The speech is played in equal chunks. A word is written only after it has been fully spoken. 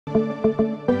I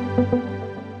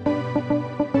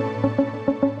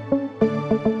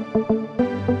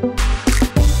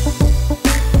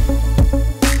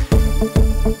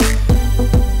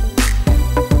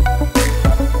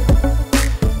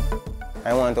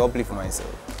want to uplift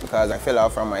myself because I fell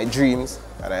off from my dreams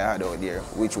that I had out there,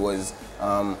 which was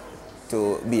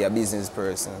to be a business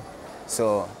person.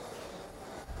 So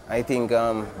I think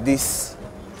this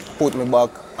put me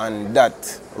back on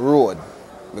that road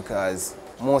because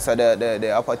most of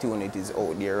the opportunities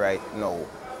out there right now,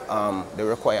 the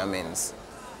requirements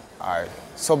are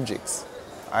subjects.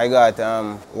 I got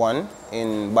one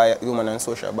in human and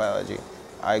social biology.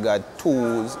 I got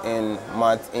 2s in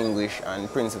math, English, and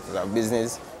principles of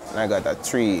business, and I got a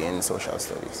 3 in social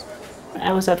studies.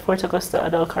 I was at Fort Augusta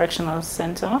Adult Correctional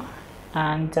Center,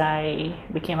 and I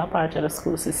became a part of the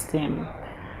school system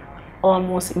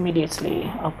almost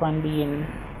immediately upon being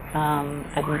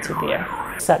admitted there.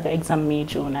 I sat the exam May,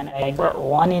 June, and I got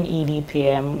 1 in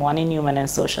EDPM, 1 in human and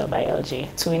social biology,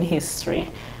 2 in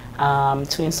history,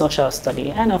 2 in social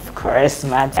study, and of course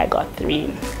math I got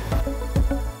 3.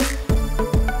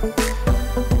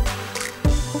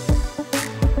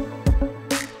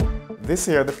 This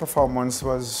year the performance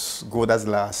was good as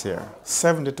last year.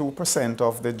 72%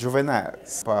 of the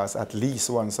juveniles passed at least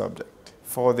one subject.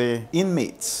 For the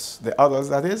inmates, the others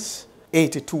that is,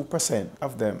 82%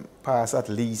 of them pass at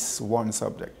least one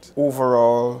subject.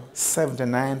 Overall,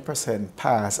 79%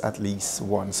 pass at least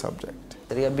one subject.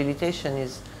 Rehabilitation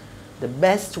is the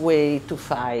best way to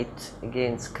fight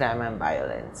against crime and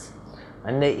violence.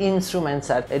 And the instruments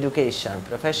are education,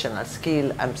 professional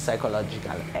skill, and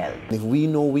psychological health. If we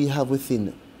know we have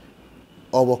within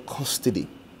our custody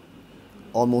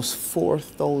almost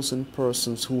 4,000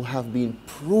 persons who have been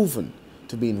proven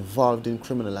to be involved in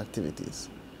criminal activities,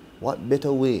 what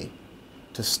better way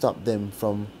to stop them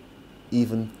from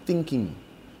even thinking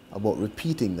about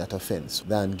repeating that offense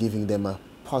than giving them a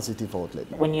positive outlet?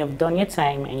 When you've done your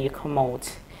time and you come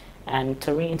out, and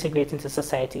to reintegrate into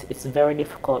society, it's very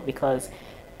difficult because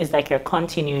it's like you're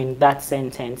continuing that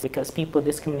sentence because people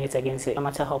discriminate against you. No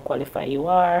matter how qualified you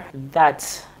are,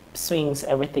 that swings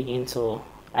everything into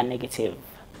a negative.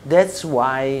 That's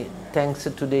why, thanks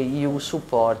to the EU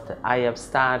support, I have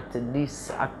started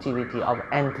this activity of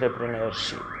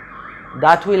entrepreneurship.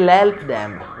 That will help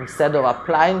them, instead of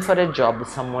applying for a job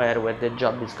somewhere where the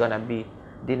job is going to be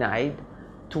denied,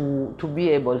 to be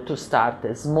able to start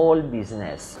a small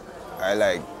business. I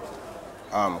like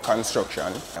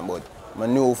construction, but my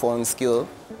newfound skill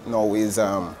now is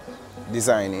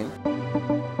designing.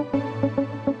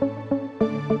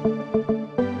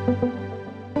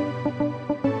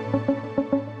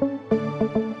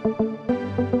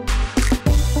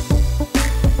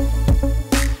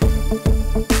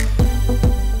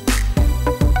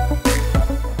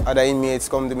 Other inmates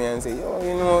come to me and say, "Yo,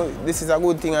 you know, this is a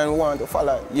good thing and we want to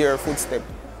follow your footsteps."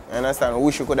 I understand. I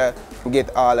wish you could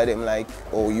get all of them like,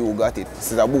 "Oh, you got it."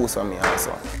 This is a boost for me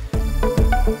also.